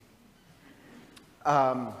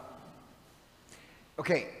Um,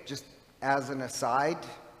 okay, just as an aside,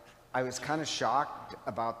 I was kind of shocked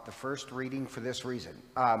about the first reading for this reason.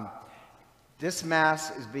 This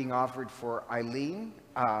Mass is being offered for Eileen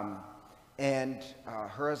and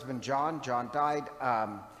her husband John. John died,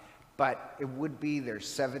 but it would be their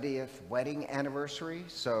 70th wedding anniversary.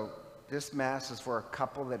 So this Mass is for a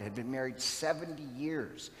couple that had been married 70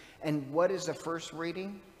 years. And what is the first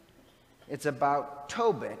reading? It's about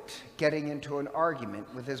Tobit getting into an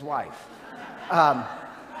argument with his wife.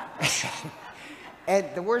 And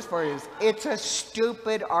the worst part is, it's a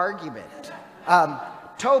stupid argument.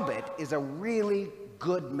 Tobit is a really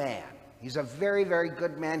good man. He's a very, very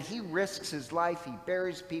good man. He risks his life. He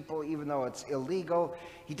buries people even though it's illegal.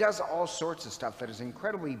 He does all sorts of stuff that is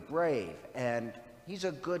incredibly brave, and he's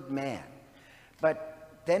a good man. But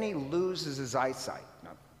then he loses his eyesight.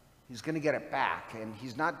 Now, he's going to get it back, and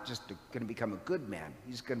he's not just going to become a good man.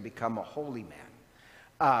 He's going to become a holy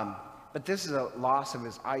man. But this is a loss of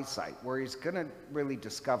his eyesight, where he's going to really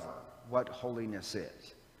discover what holiness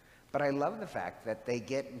is. But I love the fact that they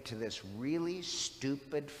get into this really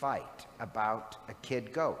stupid fight about a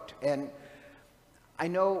kid goat. And I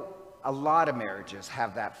know a lot of marriages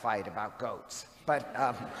have that fight about goats, but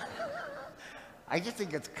I just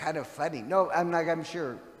think it's kind of funny. No, I'm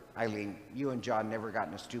sure, Eileen, you and John never got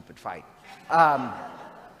in a stupid fight.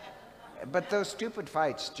 But those stupid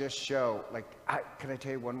fights just show, like, can I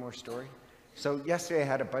tell you one more story? So yesterday I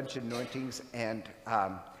had a bunch of anointings, and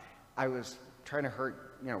I was trying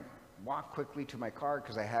to walk quickly to my car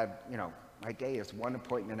because I had, my day is one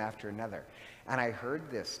appointment after another. And I heard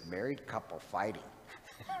this married couple fighting.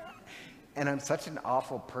 And I'm such an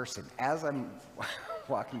awful person. As I'm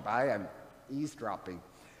walking by, I'm eavesdropping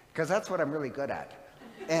because that's what I'm really good at.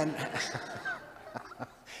 And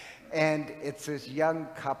and it's this young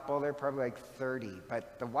couple, they're probably like 30,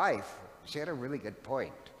 but the wife, she had a really good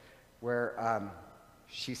point where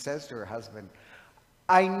she says to her husband,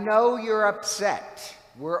 "I know you're upset.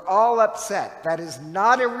 We're all upset. That is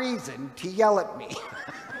not a reason to yell at me."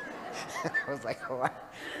 I was like, oh,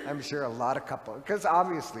 I'm sure a lot of couples, because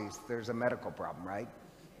obviously there's a medical problem, right?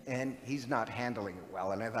 And he's not handling it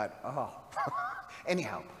well. And I thought, oh.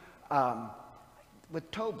 Anyhow,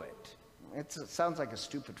 with Tobit, it sounds like a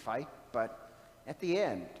stupid fight, but at the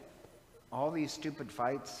end, all these stupid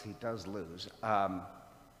fights he does lose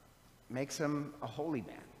makes him a holy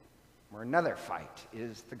man. Or another fight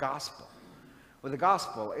is the gospel. With the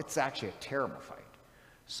gospel, it's actually a terrible fight.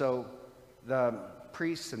 So the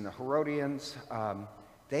priests and the Herodians,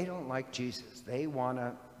 they don't like Jesus. They want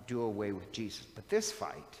to do away with Jesus. But this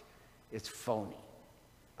fight is phony.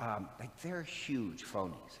 Like, they're huge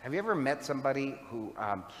phonies. Have you ever met somebody who,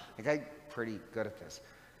 like, I'm pretty good at this,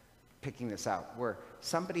 picking this out, where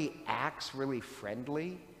somebody acts really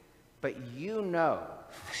friendly, but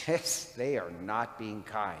they are not being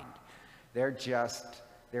kind.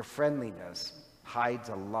 Their friendliness hides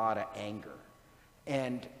a lot of anger.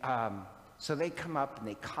 And so they come up and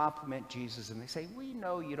they compliment Jesus and they say, "We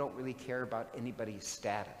know you don't really care about anybody's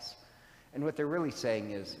status." And what they're really saying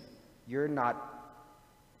is, you're not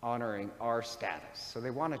honoring our status. So they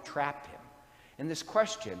want to trap him. And this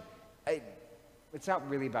question, it's not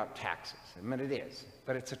really about taxes. I mean, it is,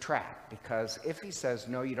 but it's a trap, because if he says,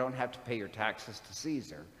 "No, you don't have to pay your taxes to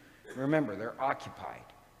Caesar," remember, they're occupied.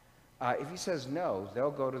 If he says no, they'll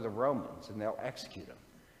go to the Romans and they'll execute him.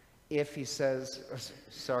 If he says,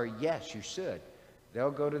 "Sorry, yes, you should," they'll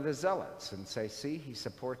go to the Zealots and say, "See, he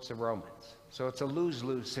supports the Romans." So it's a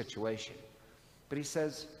lose-lose situation. But he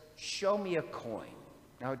says, "Show me a coin."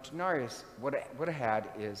 Now, denarius, what it had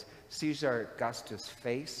is Caesar Augustus'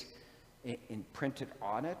 face imprinted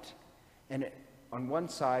on it. And on one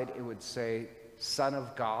side, it would say Son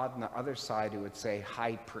of God, and the other side, it would say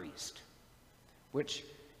High Priest, which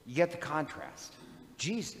you get the contrast.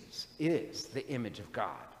 Jesus is the image of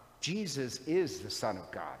God. Jesus is the Son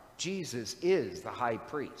of God. Jesus is the High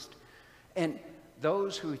Priest. And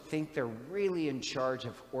those who think they're really in charge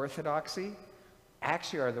of orthodoxy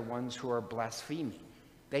actually are the ones who are blaspheming.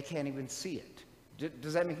 They can't even see it.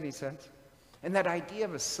 Does that make any sense? And that idea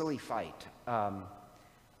of a silly fight,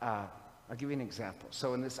 I'll give you an example.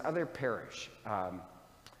 So in this other parish,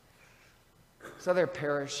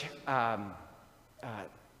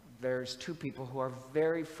 there's two people who are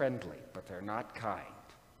very friendly, but they're not kind,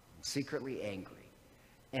 secretly angry.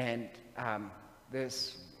 And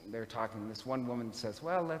they're talking, this one woman says,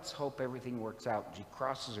 "Well, let's hope everything works out." And she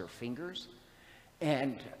crosses her fingers,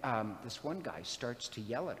 and this one guy starts to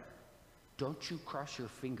yell at her. "Don't you cross your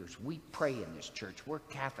fingers. We pray in this church. We're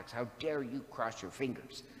Catholics. How dare you cross your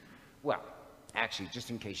fingers?" Well, Actually, just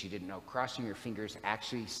in case you didn't know, crossing your fingers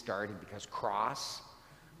actually started because cross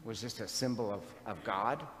was just a symbol of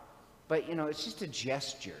God. But, it's just a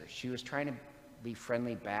gesture. She was trying to be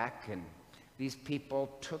friendly back, and these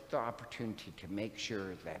people took the opportunity to make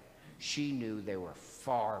sure that she knew they were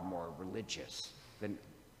far more religious than,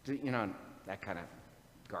 that kind of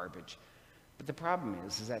garbage. But the problem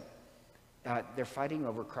is that they're fighting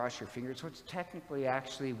over cross your fingers, which technically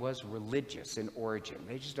actually was religious in origin.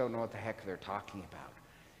 They just don't know what the heck they're talking about.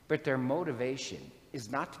 But their motivation is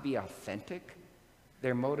not to be authentic.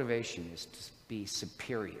 Their motivation is to be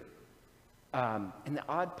superior. And the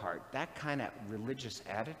odd part, that kind of religious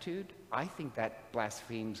attitude, I think that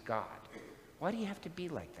blasphemes God. Why do you have to be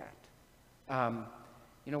like that?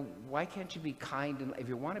 Why can't you be kind? And if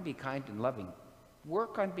you want to be kind and loving,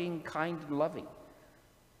 work on being kind and loving.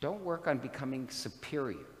 Don't work on becoming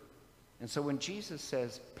superior. And so when Jesus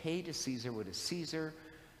says, pay to Caesar what is Caesar,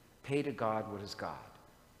 pay to God what is God.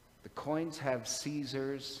 The coins have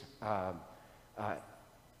Caesar's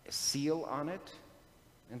seal on it.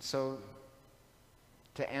 And so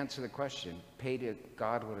to answer the question, pay to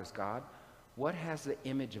God what is God, what has the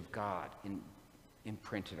image of God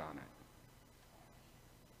imprinted on it?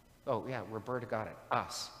 Oh, yeah, Roberta got it,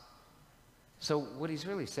 us. So what he's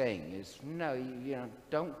really saying is, no,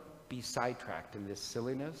 don't be sidetracked in this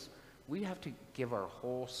silliness. We have to give our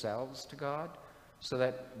whole selves to God so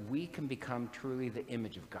that we can become truly the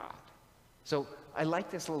image of God. So I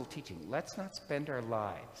like this little teaching. Let's not spend our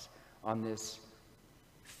lives on this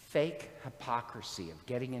fake hypocrisy of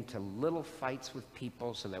getting into little fights with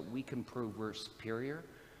people so that we can prove we're superior.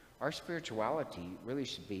 Our spirituality really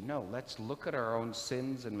should be, no, let's look at our own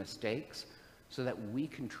sins and mistakes so that we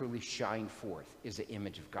can truly shine forth as the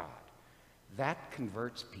image of God. That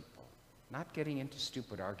converts people, not getting into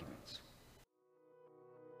stupid arguments.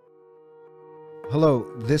 Hello,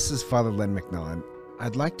 this is Father Len McMillan.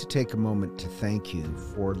 I'd like to take a moment to thank you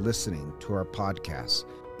for listening to our podcasts.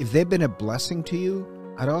 If they've been a blessing to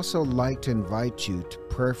you, I'd also like to invite you to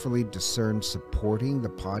prayerfully discern supporting the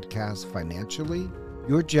podcast financially.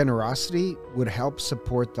 Your generosity would help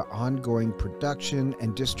support the ongoing production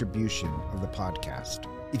and distribution of the podcast.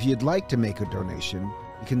 If you'd like to make a donation,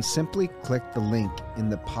 you can simply click the link in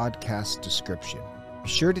the podcast description. Be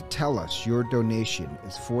sure to tell us your donation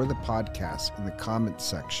is for the podcast in the comments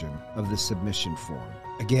section of the submission form.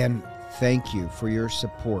 Again, thank you for your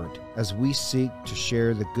support as we seek to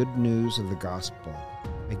share the good news of the gospel.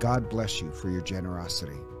 May God bless you for your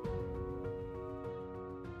generosity.